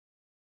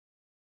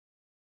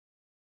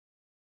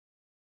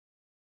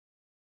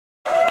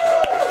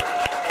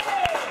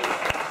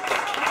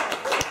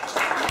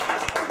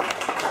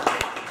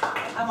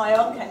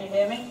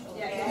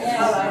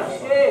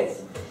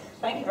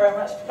very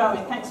much for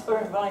coming. Thanks for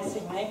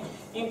inviting me.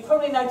 You've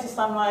probably noticed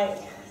I'm like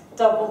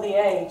double the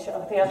age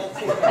of the other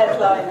two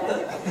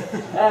headliners.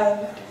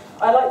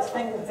 I like to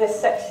think of this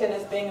section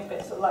as being a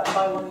bit sort of like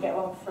buy one, get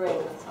one free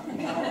or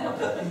something like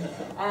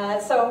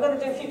that. So I'm going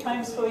to do a few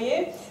poems for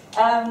you.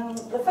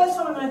 The first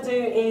one I'm going to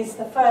do is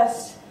the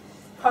first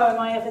poem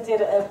I ever did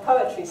at a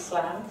poetry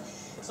slam.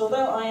 So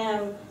although I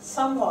am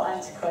somewhat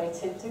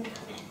antiquated, do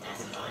come in,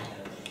 that's fine.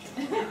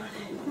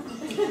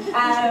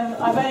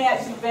 I've only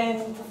actually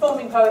been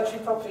performing poetry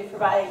properly for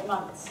about 8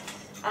 months.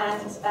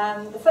 And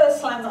the first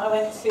slam that I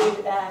went to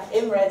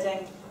in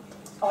Reading,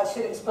 I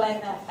should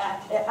explain that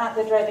at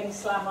the Reading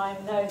Slam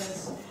I'm known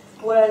as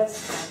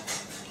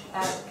Wordsmith,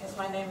 because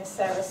my name is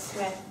Sarah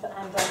Smith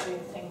and I do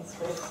things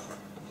with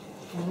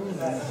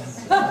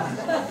words.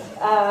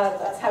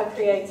 That's how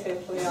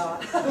creative we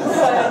are. So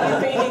you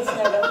really need to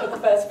know that for the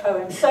first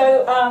poem.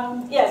 So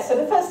yeah, so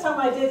the first time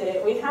I did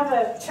it, we have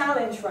a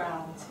challenge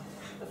round.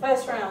 The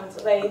first round,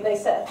 they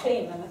set a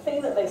theme, and the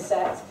theme that they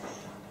set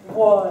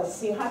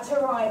was you had to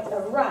write a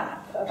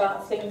rap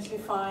about things you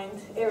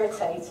find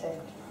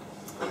irritating.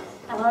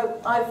 And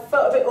I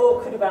felt a bit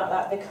awkward about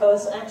that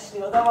because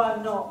actually, although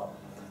I'm not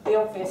the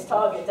obvious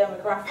target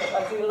demographic,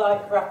 I do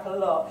like rap a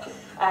lot,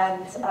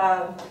 and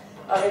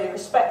I really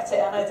respect it,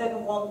 and I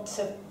didn't want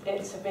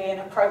it to be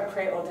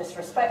inappropriate or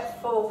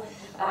disrespectful,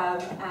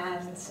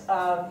 and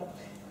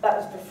that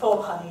was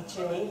before Honey G.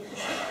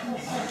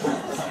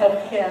 So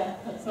yeah,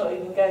 let's not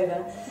even go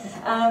there.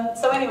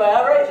 So anyway,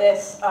 I wrote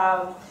this.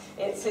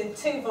 It's in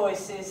 2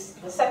 voices.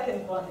 The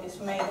second one is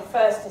me. The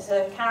first is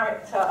a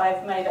character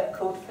I've made up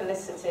called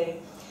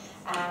Felicity,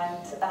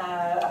 and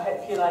I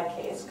hope you like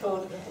it. It's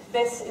called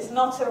This Is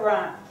Not a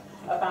Rap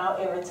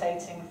About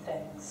Irritating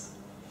Things.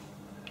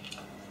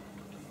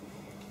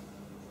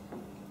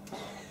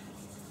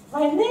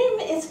 My name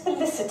is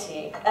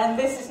Felicity, and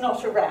this is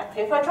not a rap.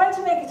 If I tried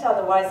to make it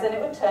otherwise, then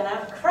it would turn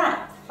out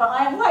crap. But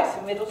I am white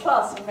and middle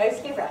class, and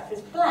mostly rap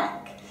is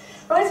black.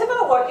 Write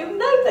about what you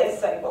know, they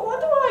say, but what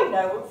do I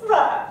know of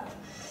rap?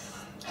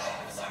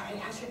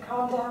 Sorry, I should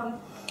calm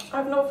down.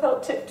 I've not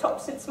felt tip-top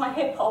since my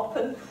hip-hop,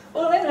 and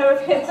all I know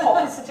of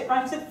hip-hop is that it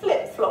rhymes with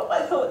flip-flop.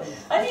 I thought,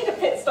 I need a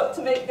pit stop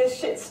to make this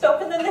shit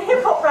stop, and then the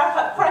hip-hop rap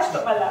app crashed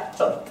on my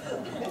laptop.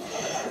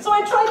 So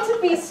I tried to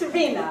be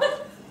Serena.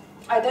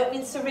 I don't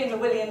mean Serena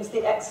Williams,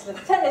 the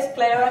excellent tennis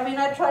player. I mean,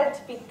 I tried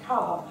to be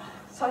calm.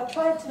 So I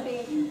tried to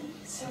be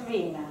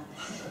Serena.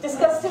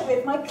 Discussed it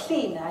with my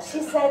cleaner.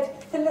 She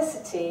said,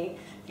 Felicity,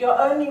 your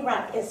only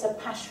rap is a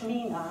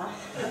pashmina.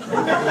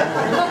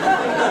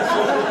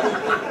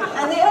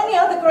 And the only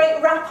other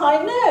great rap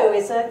I know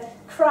is a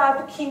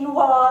crab,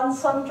 quinoa, and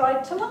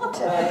sun-dried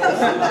tomato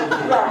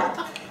rap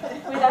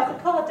with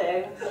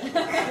avocado,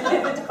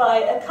 delivered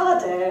by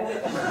Ocado.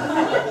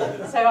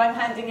 So I'm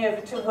handing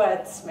over to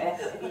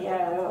Wordsmith.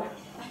 Yo.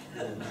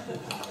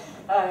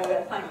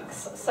 Oh,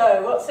 thanks.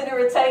 So, what's an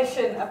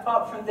irritation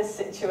apart from this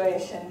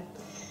situation?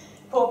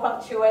 Poor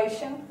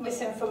punctuation,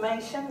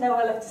 misinformation,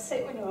 nowhere left to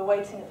sit when you were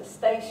waiting at the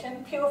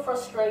station, pure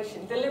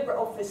frustration, deliberate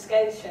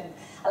obfuscation,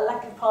 a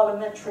lack of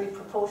parliamentary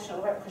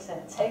proportional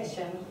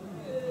representation.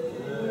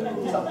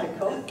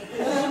 Topical.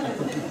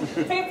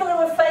 People who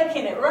are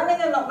faking it,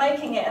 running and not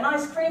making it, an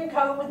ice cream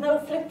cone with no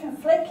flip and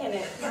flick in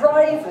it.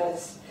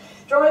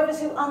 Drivers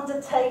who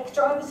undertake,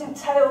 drivers who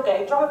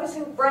tailgate, drivers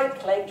who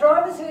brake late,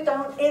 drivers who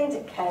don't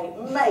indicate,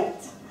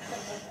 mate.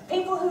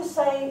 People who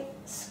say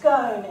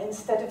scone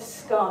instead of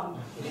scone.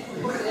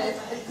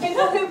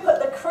 People who put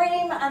the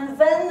cream and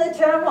then the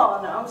jam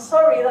on. I'm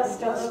sorry, that's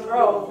just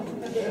wrong.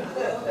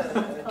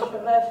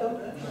 Controversial.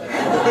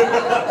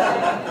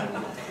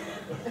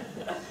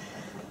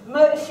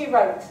 Murder, she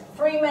wrote,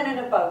 3 men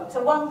in a boat, a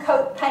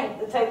 1-coat paint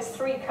that takes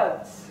 3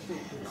 coats.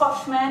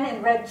 Posh men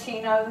in red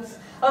chinos,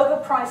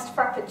 overpriced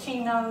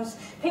frappuccinos,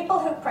 people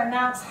who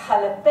pronounce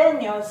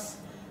jalapenos,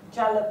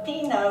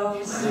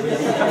 jalapenos.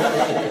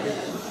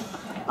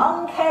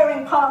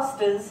 Uncaring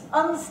pastors,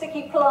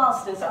 unsticky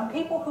plasters, and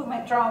people who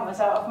make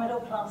dramas out of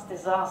middle-class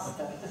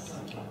disasters.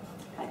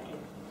 Thank you.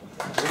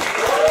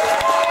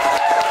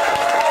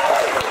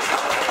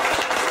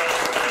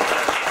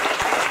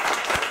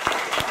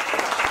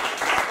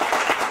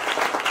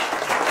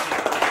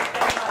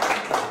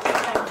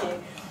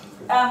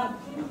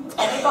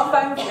 I need my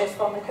phone for this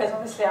one because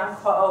obviously I'm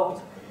quite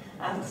old,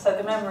 and so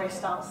the memory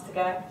starts to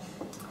go.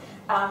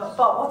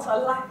 But what I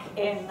lack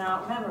in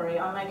memory,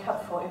 I make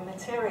up for in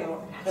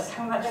material. I have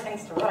so much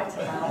things to write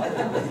about. A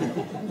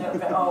little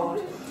bit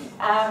old.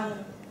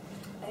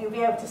 You'll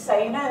be able to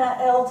say, you know that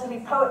elderly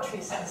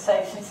poetry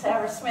sensation,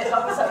 Sarah Smith,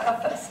 I was at her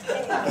first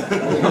gig.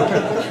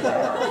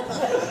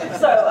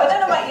 So, I don't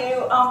know about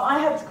you, I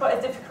had quite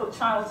a difficult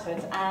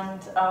childhood,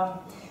 and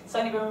it's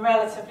only been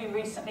relatively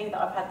recently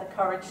that I've had the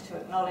courage to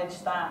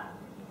acknowledge that,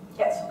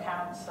 get some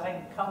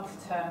counselling, come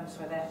to terms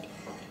with it,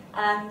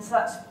 and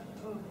that's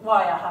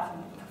why I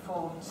haven't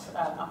performed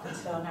up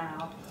until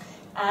now.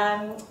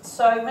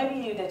 So maybe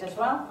you did as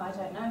well, I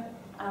don't know.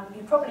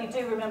 You probably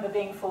do remember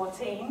being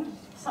 14.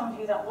 Some of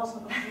you, that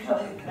wasn't very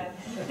long ago.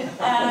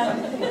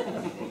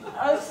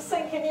 I was just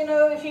thinking, you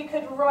know, if you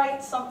could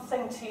write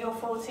something to your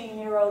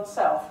 14-year-old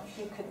self, if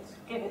you could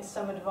give it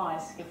some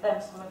advice, give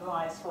them some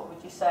advice, what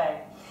would you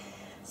say?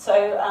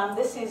 So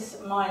this is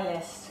my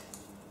list,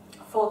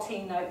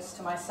 14 notes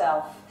to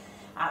myself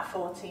at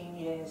 14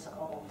 years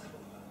old.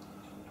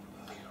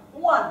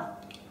 1.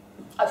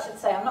 I should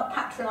say, I'm not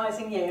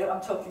patronising you,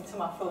 I'm talking to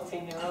my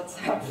 14-year-old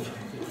self.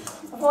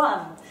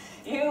 1.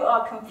 You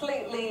are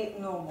completely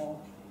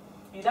normal.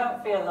 You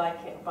don't feel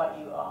like it, but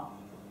you are.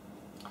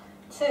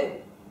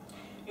 2.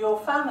 Your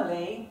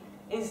family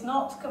is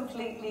not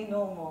completely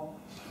normal.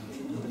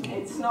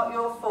 It's not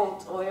your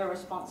fault or your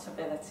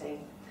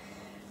responsibility.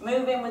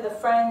 Move in with a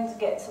friend,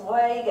 get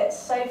away, get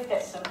safe,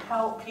 get some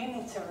help. You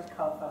need to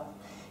recover.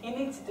 You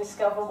need to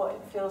discover what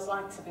it feels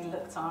like to be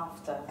looked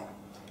after.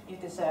 You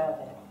deserve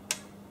it.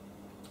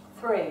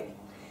 3.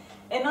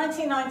 In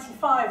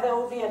 1995, there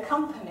will be a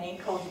company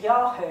called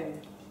Yahoo.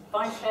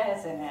 Buy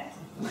shares in it.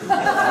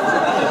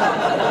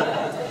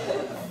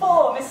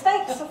 4.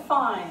 Mistakes are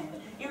fine.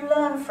 You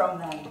learn from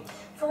them.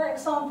 For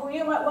example,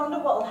 you might wonder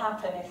what will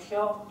happen if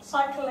you're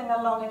cycling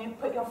along and you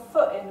put your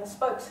foot in the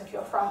spokes of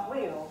your front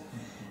wheel.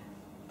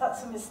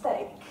 That's a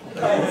mistake,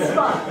 but it's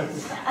fun.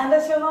 And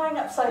as you're lying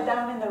upside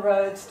down in the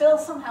road, still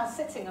somehow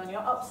sitting on your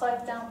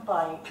upside down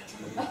bike,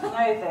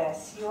 know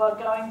this, you are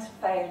going to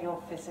fail your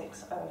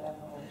physics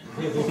O-level.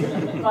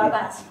 But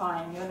that's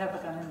fine, you're never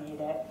going to need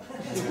it.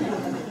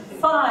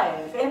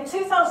 5. In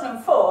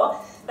 2004,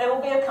 there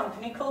will be a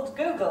company called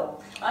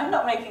Google. I'm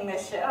not making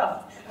this shit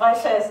up. Buy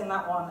shares in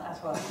that one as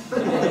well.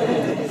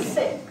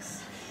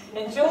 6.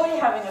 Enjoy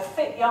having a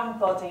fit young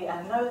body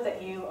and know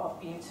that you are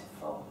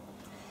beautiful.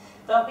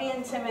 Don't be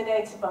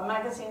intimidated by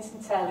magazines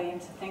and telly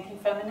into thinking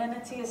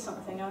femininity is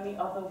something only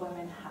other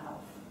women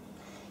have.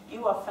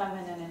 You are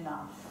feminine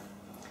enough,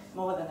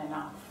 more than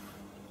enough,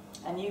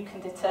 and you can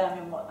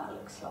determine what that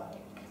looks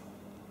like.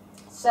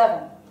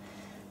 7.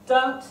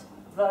 Don't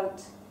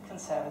vote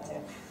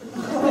Conservative.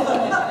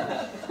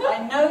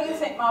 I know you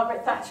think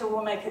Margaret Thatcher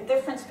will make a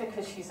difference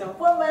because she's a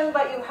woman,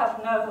 but you have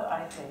no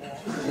idea.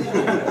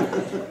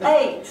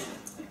 8.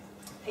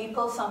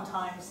 People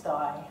sometimes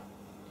die.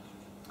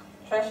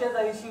 Treasure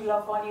those you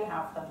love while you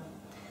have them.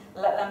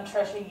 Let them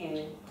treasure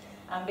you.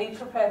 And be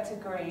prepared to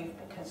grieve,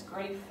 because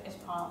grief is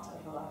part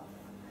of love.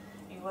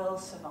 You will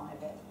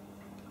survive it.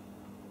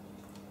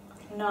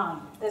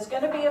 9. There's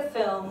going to be a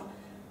film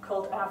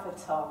called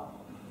Avatar.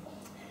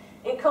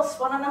 It costs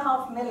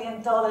 $1.5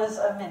 million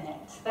a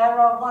minute. There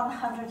are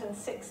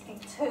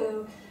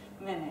 162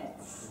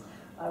 minutes.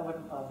 I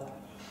wouldn't bother.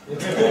 10.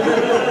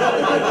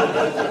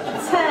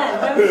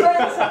 When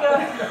friends are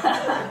going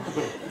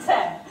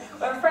 10.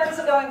 When friends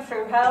are going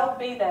through hell,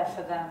 be there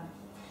for them.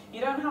 You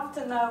don't have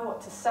to know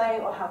what to say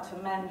or how to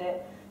mend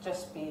it,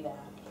 just be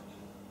there.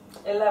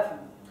 11.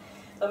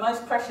 The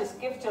most precious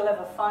gift you'll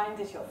ever find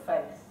is your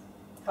faith.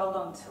 Hold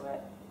on to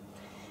it.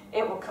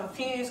 It will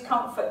confuse,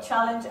 comfort,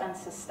 challenge, and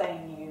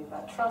sustain you.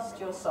 But trust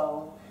your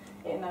soul.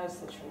 It knows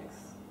the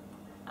truth.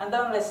 And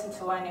don't listen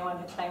to anyone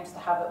who claims to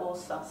have it all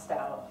sussed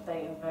out.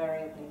 They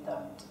invariably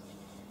don't.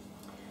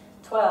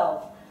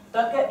 12.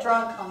 Don't get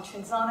drunk on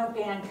Cinzano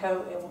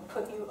Bianco. It will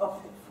put you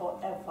off it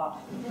forever.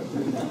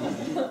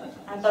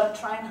 And don't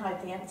try and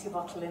hide the empty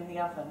bottle in the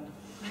oven.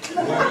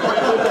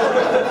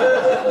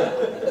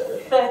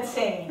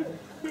 13.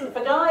 If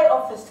a guy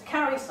offers to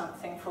carry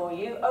something for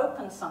you,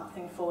 open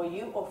something for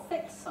you, or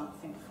fix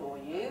something for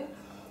you,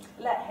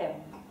 let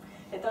him.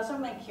 It doesn't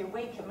make you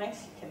weak, it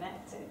makes you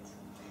connected.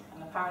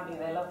 And apparently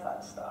they love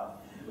that stuff.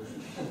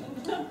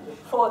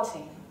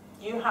 14.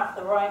 You have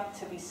the right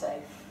to be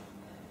safe.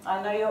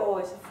 I know you're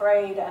always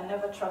afraid and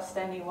never trust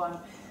anyone.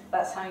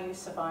 That's how you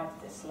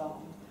survived this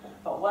long.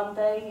 But one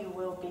day you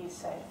will be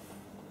safe.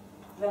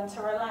 Learn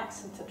to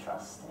relax and to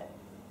trust it.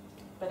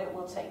 But it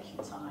will take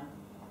you time.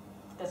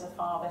 There's a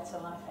far better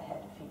life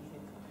ahead for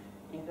you.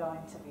 You're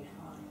going to be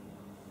fine.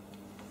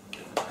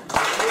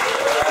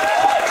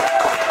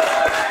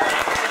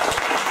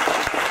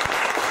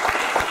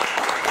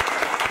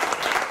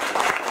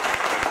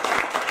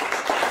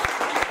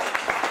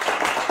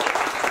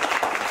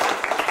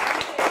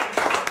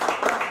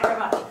 Thank you very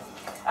much.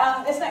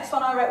 This next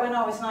one I wrote when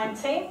I was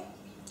 19.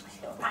 She's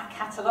got a back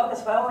catalogue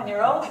as well when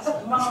you're old. It's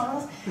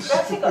marvellous. We've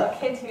actually got a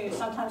kid who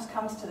sometimes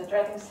comes to the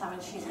Dreading Slam,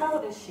 and she's, how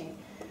old is she?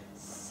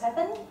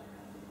 7?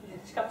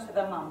 She comes with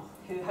her mum,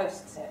 who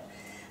hosts it.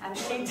 And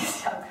she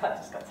just, oh God, I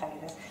just got to tell you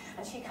this.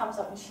 And she comes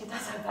up and she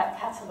does her back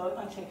catalogue,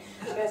 and she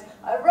goes,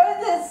 I wrote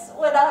this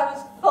when I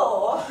was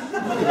 4.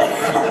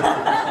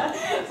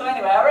 So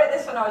anyway, I wrote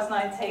this when I was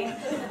 19.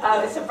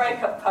 It's a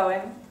breakup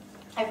poem.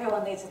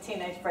 Everyone needs a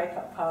teenage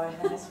breakup poem,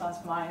 and this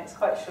one's mine. It's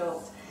quite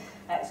short.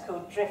 It's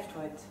called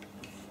Driftwood.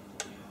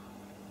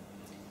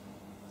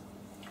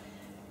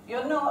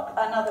 You're not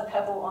another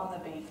pebble on the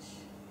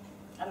beach,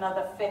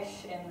 another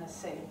fish in the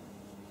sea.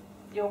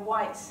 Your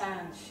white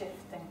sand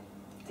shifting,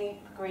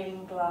 deep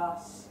green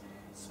glass,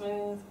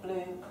 smooth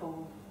blue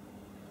pool.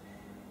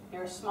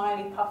 You're a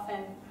smiley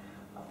puffin,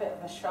 a bit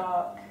of a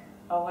shark,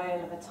 a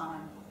whale of a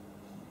time.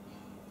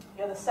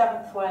 You're the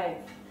seventh wave,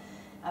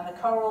 and the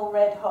coral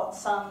red-hot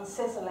sun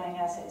sizzling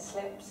as it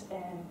slips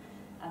in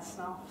and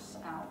snuffs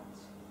out.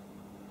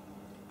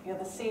 You're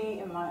the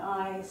sea in my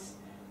eyes,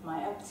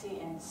 my empty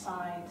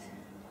inside,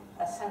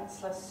 a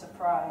senseless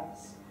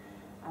surprise,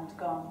 and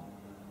gone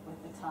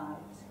with the tide,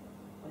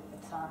 with the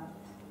tide,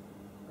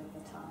 with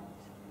the tide.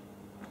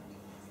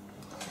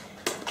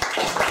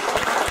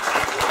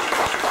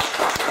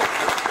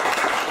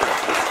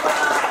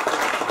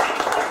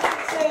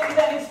 So you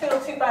don't need to feel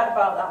too bad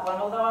about that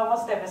one, although I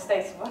was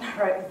devastated when I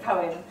wrote the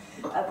poem.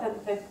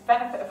 The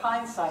benefit of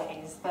hindsight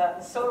is that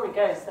the story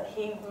goes that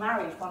he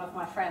married one of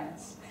my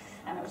friends,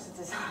 and it was a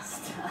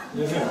disaster. So,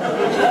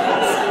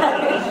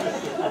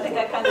 I think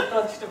I kind of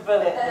dodged a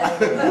bullet.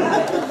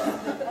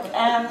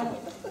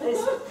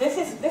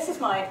 This is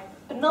my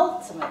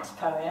penultimate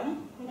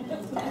poem,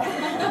 as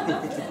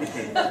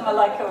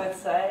Malika would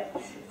say.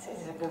 It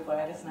is a good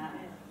word, isn't it?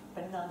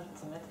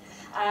 Penultimate.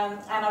 And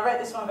I wrote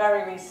this one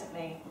very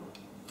recently.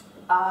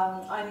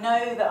 I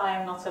know that I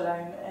am not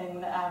alone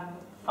in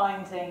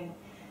finding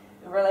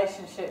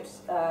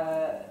relationships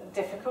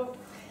difficult.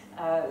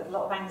 A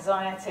lot of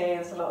anxiety,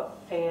 there's a lot of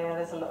fear,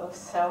 there's a lot of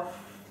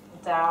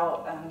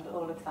self-doubt and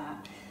all of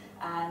that.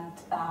 And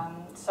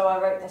so I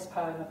wrote this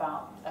poem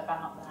about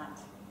that.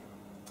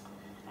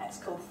 It's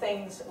called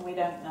Things We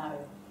Don't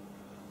Know.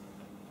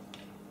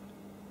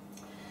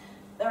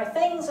 There are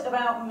things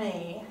about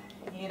me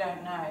you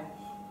don't know.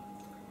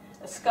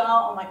 A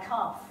scar on my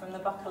calf from the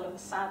buckle of a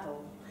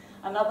saddle,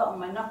 another on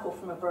my knuckle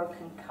from a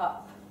broken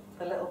cup,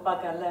 the little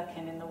bugger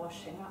lurking in the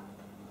washing up.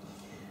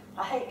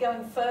 I hate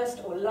going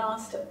first or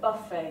last at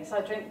buffets.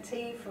 I drink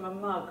tea from a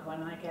mug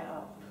when I get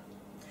up.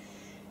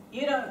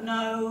 You don't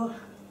know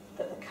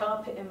that the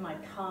carpet in my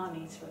car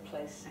needs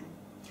replacing,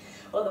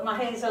 or that my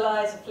hazel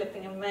eyes are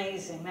flipping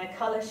amazing. Their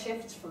colour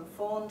shifts from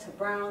fawn to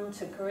brown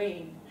to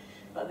green,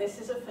 but this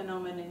is a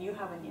phenomenon you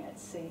haven't yet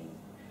seen.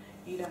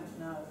 You don't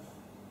know.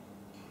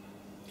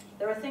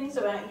 There are things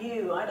about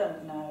you I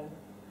don't know.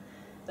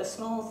 The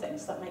small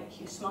things that make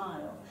you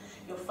smile,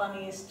 your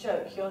funniest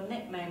joke, your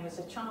nickname as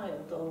a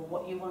child, or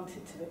what you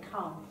wanted to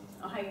become,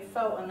 or how you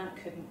felt when that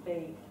couldn't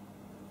be.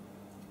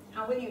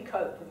 How will you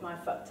cope with my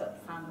fucked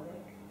up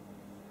family?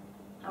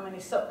 How many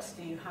socks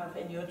do you have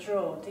in your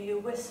drawer? Do you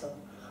whistle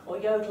or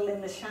yodel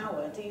in the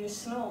shower? Do you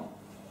snore?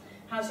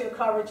 How's your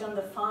courage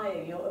under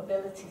fire, your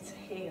ability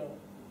to heal?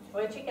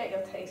 Where do you get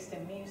your taste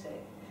in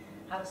music?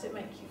 How does it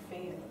make you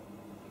feel?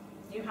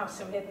 You have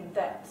some hidden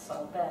depths,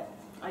 I'll bet.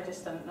 I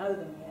just don't know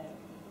them yet.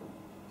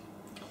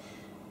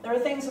 There are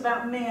things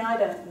about me I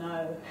don't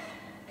know.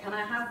 Can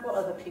I have what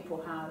other people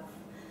have?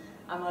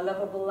 Am I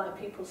lovable like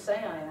people say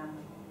I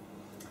am?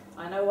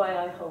 I know why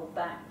I hold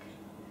back.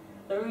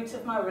 The root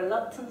of my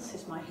reluctance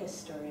is my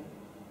history,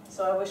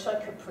 so I wish I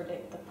could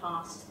predict the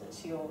past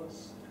that's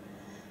yours.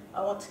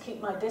 I want to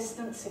keep my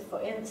distance if, for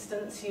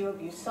instance, you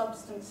abuse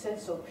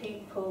substances or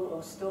people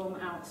or storm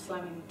out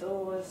slamming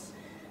doors,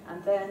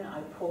 and then I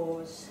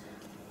pause.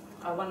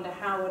 I wonder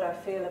how would I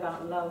feel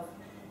about love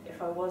if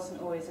I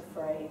wasn't always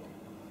afraid.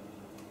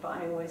 But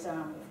I always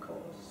am, of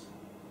course.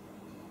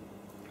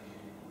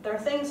 There are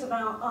things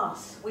about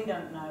us we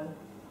don't know.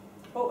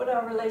 What would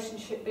our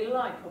relationship be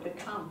like or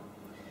become?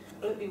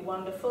 Will it be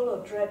wonderful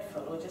or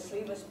dreadful, or just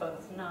leave us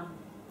both numb?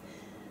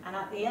 And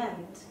at the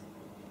end,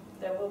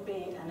 there will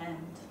be an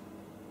end.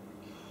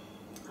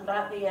 And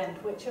at the end,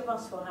 which of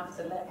us will have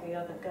to let the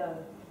other go?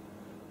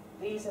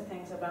 These are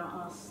things about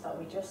us that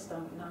we just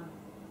don't know.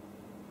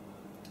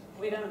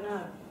 We don't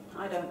know.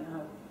 I don't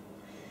know.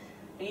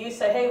 You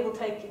say, hey, we'll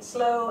take it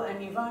slow, and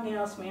you've only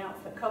asked me out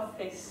for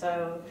coffee,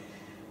 so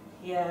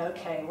yeah,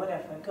 okay,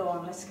 whatever, go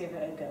on, let's give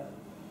it a go.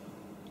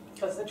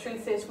 Because the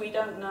truth is, we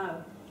don't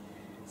know.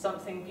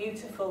 Something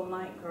beautiful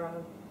might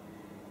grow,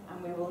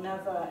 and we will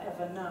never,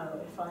 ever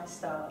know if I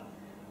start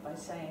by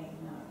saying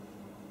no.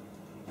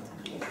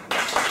 Thank you.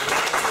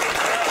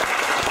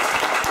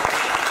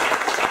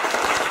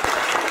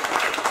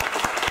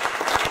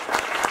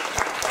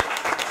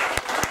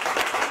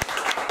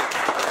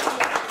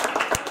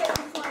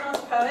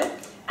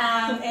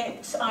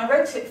 I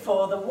wrote it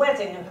for the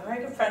wedding of a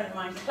very good friend of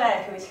mine,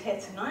 Claire, who is here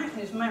tonight,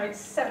 who's married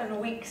 7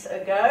 weeks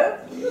ago.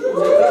 Any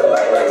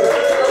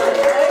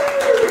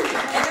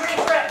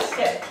regrets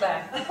yet,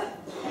 Claire?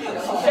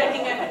 She's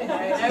shaking her head. No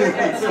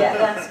regrets yet,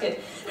 that's good.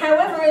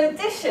 However, in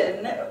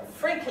addition,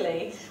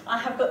 freakily, I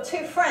have got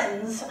 2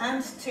 friends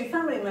and 2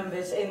 family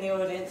members in the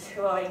audience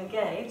who are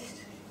engaged.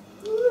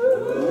 We've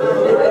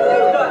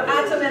got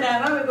Adam and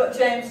Emma, we've got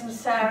James and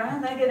Sarah,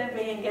 they're going to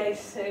be engaged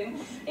soon.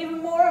 Even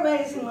more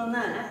amazing than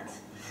that,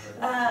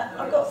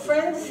 I've got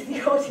friends in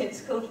the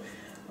audience called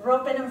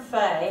Robin and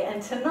Faye,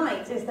 and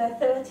tonight is their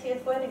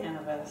 30th wedding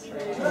anniversary.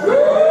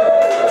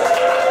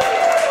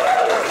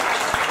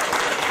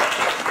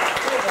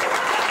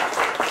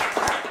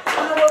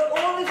 I want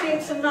all of you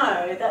to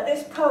know that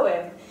this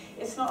poem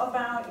is not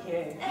about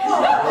you.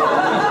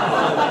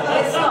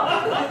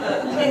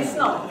 It's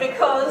not,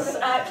 because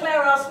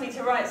Claire asked me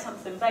to write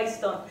something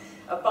based on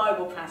a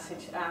Bible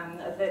passage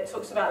that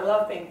talks about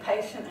love being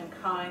patient and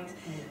kind,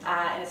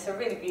 and it's a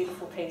really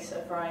beautiful piece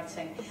of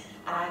writing.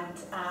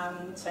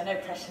 And so no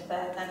pressure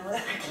there then,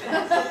 was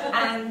there?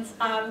 And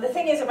the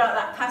thing is about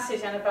that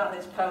passage and about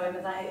this poem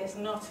that it is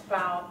not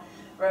about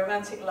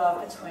romantic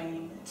love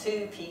between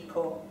two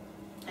people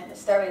in a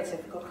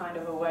stereotypical kind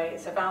of a way.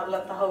 It's about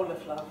the whole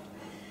of love.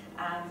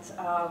 And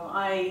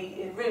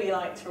I really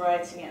liked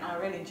writing it, and I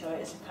really enjoy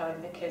it as a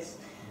poem because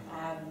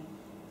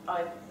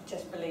I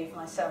just believe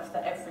myself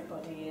that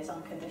everybody is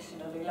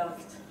unconditionally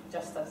loved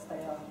just as they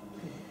are.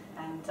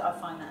 And I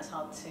find that it's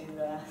hard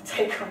to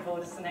take on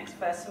board as the next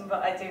person,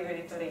 but I do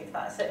really believe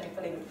that. I certainly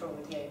believe it for all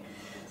of you.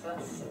 So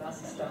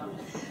that's a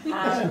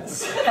start.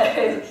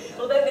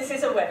 So, although this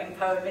is a wedding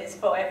poem, it's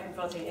for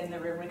everybody in the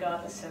room,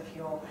 regardless of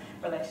your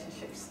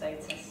relationship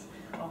status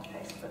on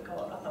Facebook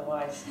or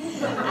otherwise.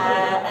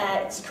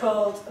 It's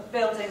called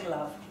Building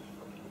Love.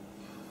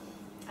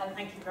 And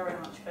thank you very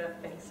much for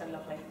being so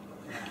lovely.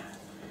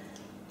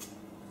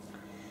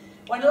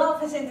 When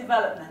love is in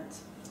development,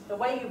 the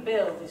way you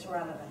build is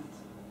relevant.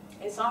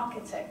 Its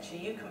architecture,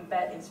 you can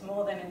bet, is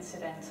more than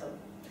incidental.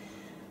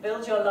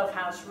 Build your love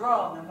house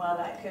wrong, and well,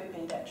 that could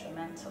be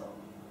detrimental.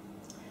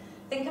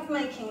 Think of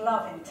making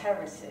love in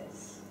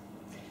terraces,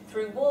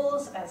 through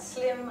walls as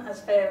slim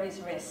as fairies'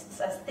 wrists,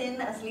 as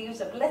thin as leaves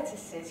of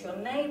lettuces. Your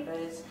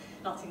neighbours,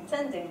 not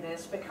intending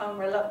this, become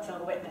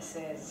reluctant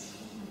witnesses.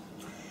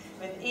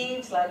 With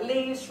eaves like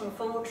leaves from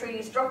fall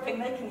trees dropping,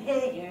 they can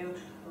hear you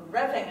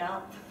revving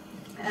up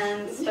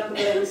and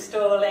stumbling,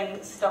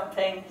 stalling,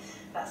 stopping.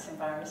 That's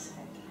embarrassing.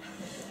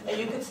 And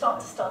you could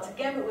start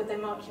again, but would they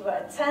mark you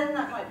at a 10?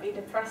 That might be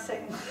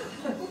depressing.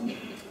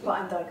 But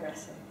I'm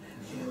digressing.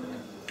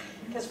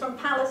 Because from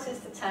palaces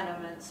to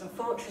tenements and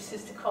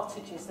fortresses to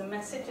cottages, the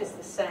message is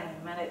the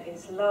same, and it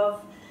is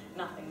love,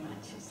 nothing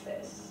matches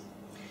this.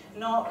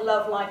 Not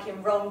love like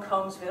in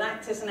rom-coms with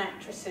actors and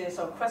actresses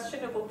or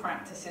questionable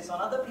practices on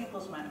other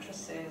people's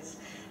mattresses,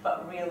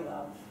 but real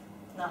love.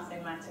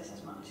 Nothing matters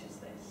as much as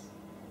this.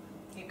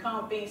 You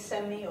can't be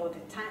semi or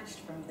detached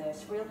from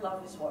this. Real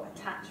love is what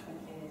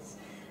attachment is,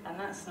 and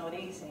that's not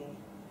easy.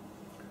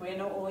 We're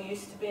not all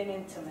used to being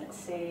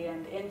intimacy,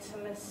 and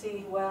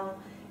intimacy, well,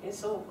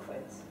 it's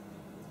awkward.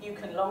 You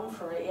can long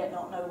for it, yet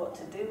not know what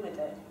to do with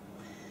it.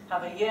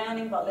 Have a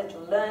yearning, but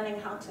little learning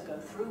how to go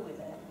through with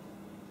it.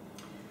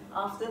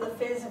 After the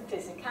fizz of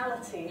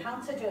physicality, how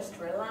to just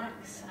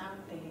relax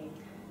and be,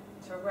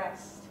 to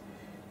rest.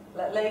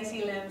 Let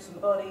lazy limbs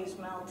and bodies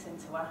melt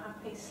into a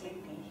happy,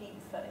 sleepy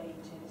heap for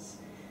ages.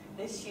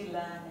 This you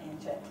learn in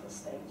gentle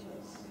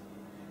stages.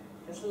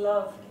 Because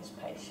love is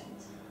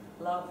patient,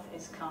 love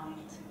is kind.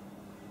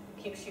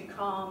 Keeps you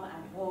calm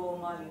and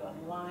warm while you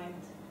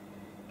unwind.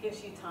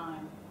 Gives you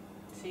time,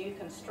 so you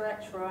can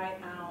stretch right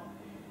out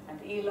and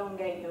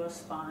elongate your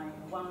spine,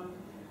 one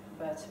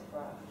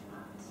vertebra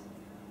at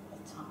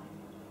a time.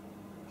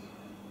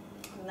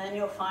 And then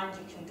you'll find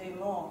you can do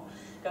more,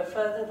 go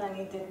further than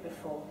you did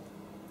before.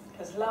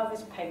 Because love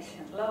is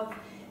patient, love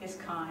is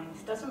kind.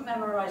 It doesn't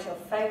memorize your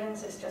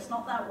failings, it's just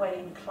not that way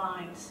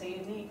inclined, so you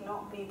need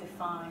not be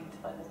defined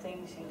by the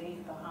things you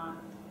leave behind.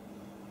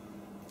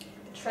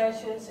 It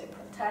treasures, it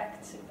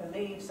protects, it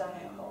believes, and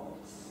it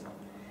holds.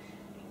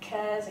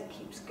 Cares, it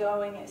keeps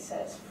going, it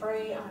sets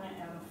free, and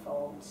it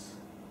unfolds.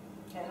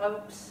 It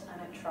hopes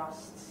and it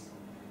trusts,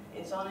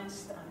 it is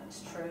honest and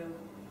it's true,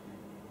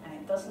 and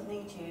it doesn't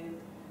need you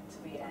to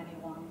be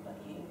anyone but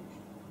you.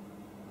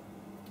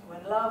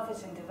 When love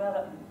is in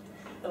development,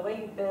 the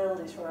way you build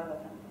is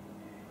relevant.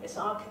 Its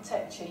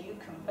architecture, you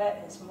can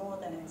bet, is more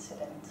than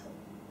incidental.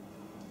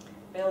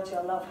 Build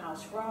your love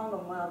house wrong,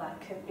 and well, that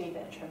could be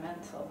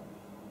detrimental.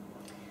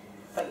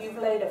 But you've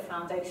laid a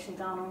foundation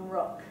down on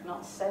rock,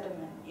 not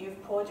sediment.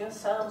 You've poured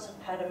yourselves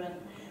a pediment,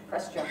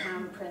 pressed your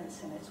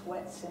handprints in its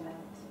wet cement.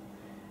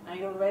 Now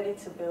you're ready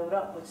to build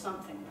up with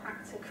something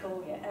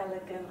practical yet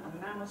elegant,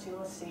 and now's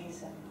your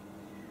season.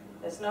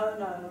 There's no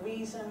known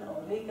reason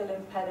or legal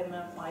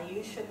impediment why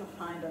you shouldn't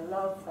find a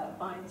love that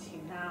binds you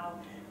now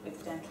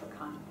with gentle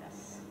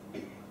kindness.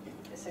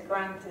 It's a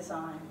grand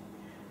design,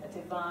 a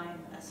divine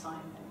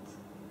assignment,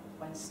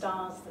 when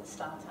stars that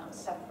start out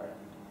separate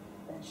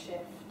then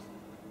shift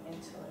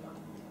into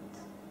alignment.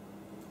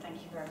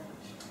 Thank you very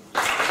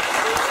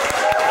much.